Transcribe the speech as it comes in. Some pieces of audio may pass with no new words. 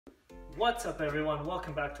What's up everyone,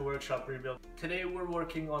 welcome back to Workshop Rebuild. Today we're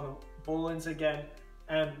working on the Bolens again,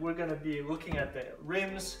 and we're going to be looking at the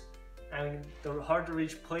rims and the hard to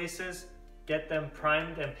reach places, get them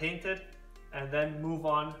primed and painted, and then move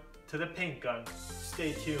on to the paint gun.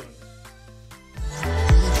 Stay tuned.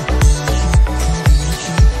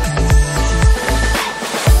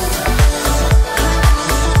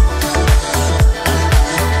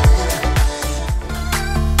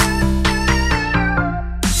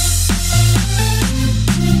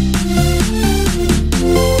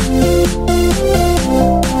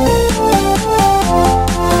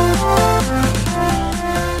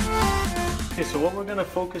 So what we're going to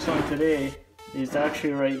focus on today is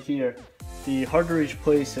actually right here, the hard to reach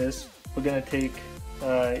places. We're going to take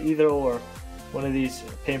either or, one of these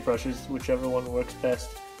paintbrushes, whichever one works best.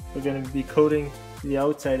 We're going to be coating the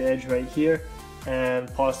outside edge right here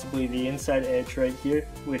and possibly the inside edge right here,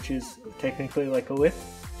 which is technically like a lip.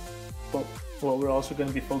 But what we're also going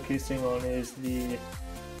to be focusing on is the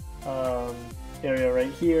area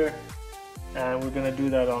right here. And we're going to do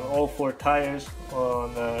that on all four tires,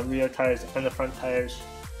 on the rear tires and the front tires,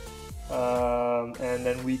 and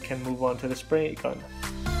then we can move on to the spray gun.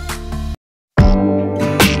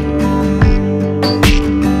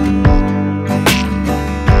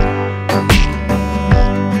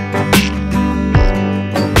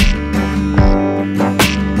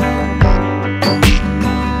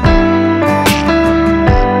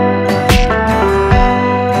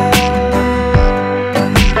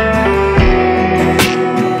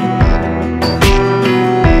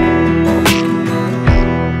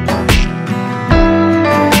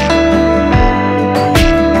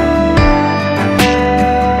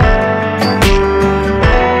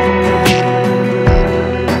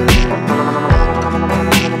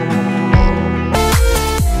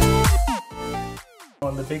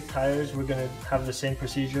 On the big tires, we're going to have the same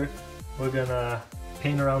procedure. We're going to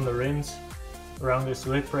paint around the rims, around this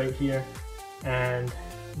lip right here, and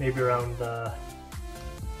maybe around the,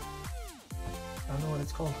 I don't know what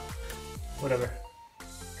it's called, whatever.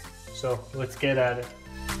 So let's get at it.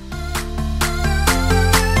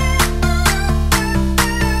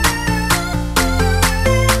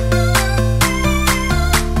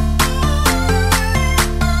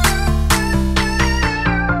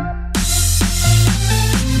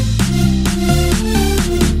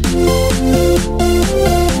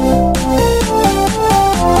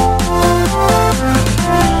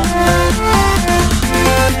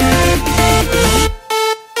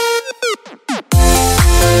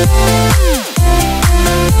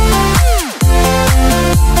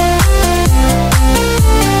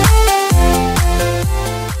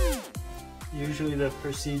 Usually the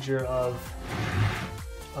procedure of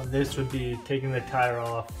this would be taking the tire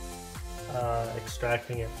off,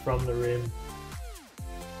 extracting it from the rim,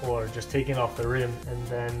 or just taking off the rim and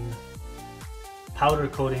then powder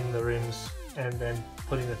coating the rims and then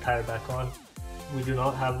putting the tire back on. We do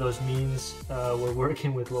not have those means. We're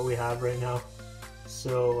working with what we have right now,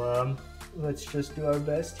 so let's just do our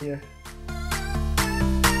best here.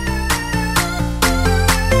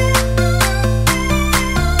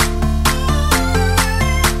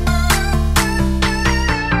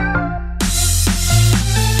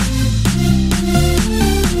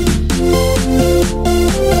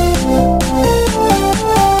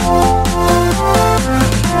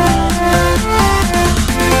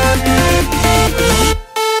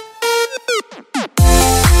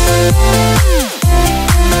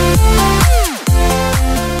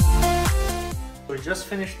 We just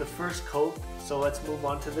finished the first coat, so let's move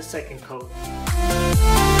on to the second coat.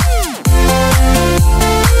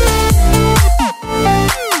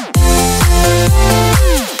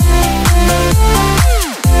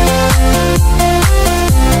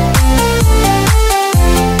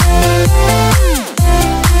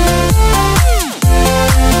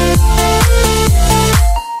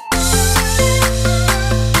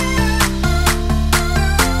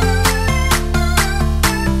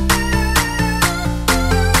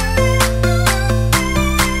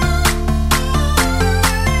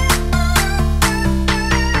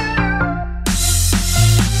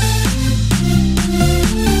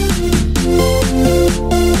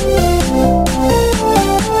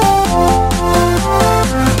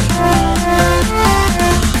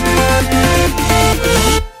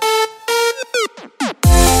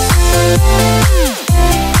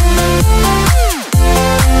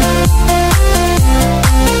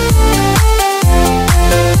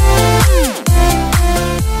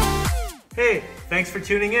 Hey, thanks for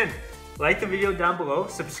tuning in. Like the video down below,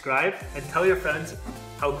 subscribe, and tell your friends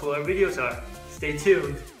how cool our videos are. Stay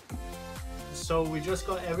tuned. So we just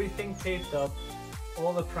got everything taped up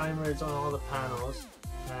all the primer is on all the panels,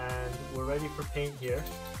 and we're ready for paint here.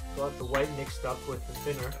 Got the white mixed up with the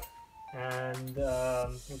thinner, and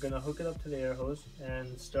we're gonna hook it up to the air hose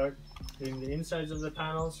and start doing the insides of the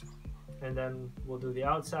panels, and then we'll do the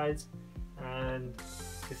outsides. And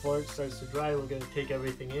before it starts to dry, we're gonna take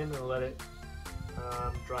everything in and let it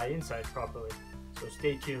dry inside properly. So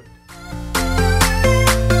stay tuned.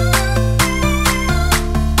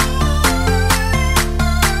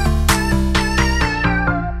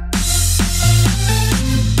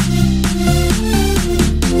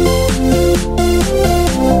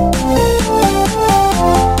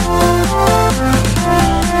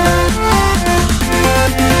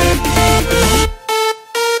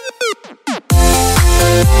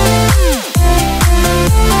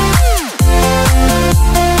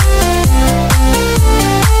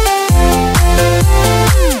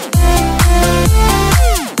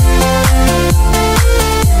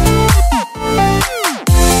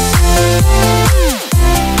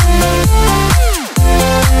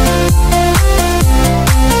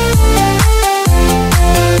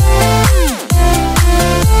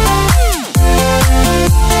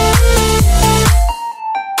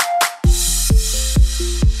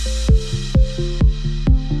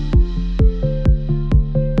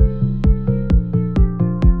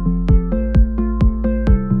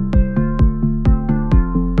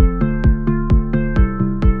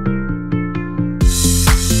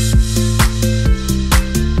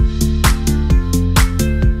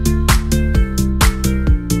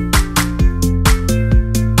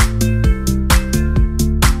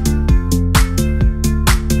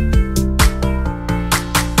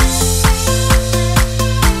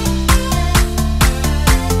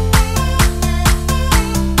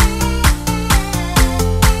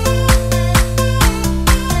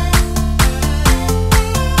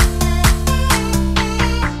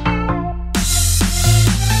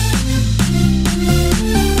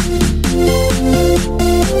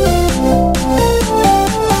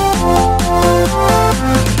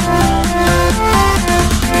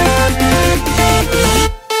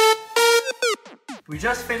 We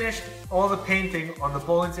just finished all the painting on the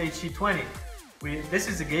Bolens HT20. This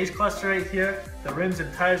is the gauge cluster right here, the rims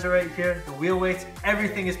and tires are right here, the wheel weights,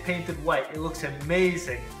 everything is painted white. It looks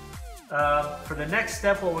amazing. For the next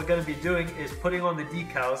step, what we're going to be doing is putting on the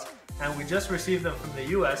decals, and we just received them from the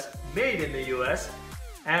US, made in the US,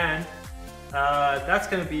 and that's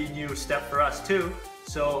going to be a new step for us too.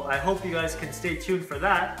 So I hope you guys can stay tuned for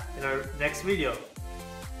that in our next video.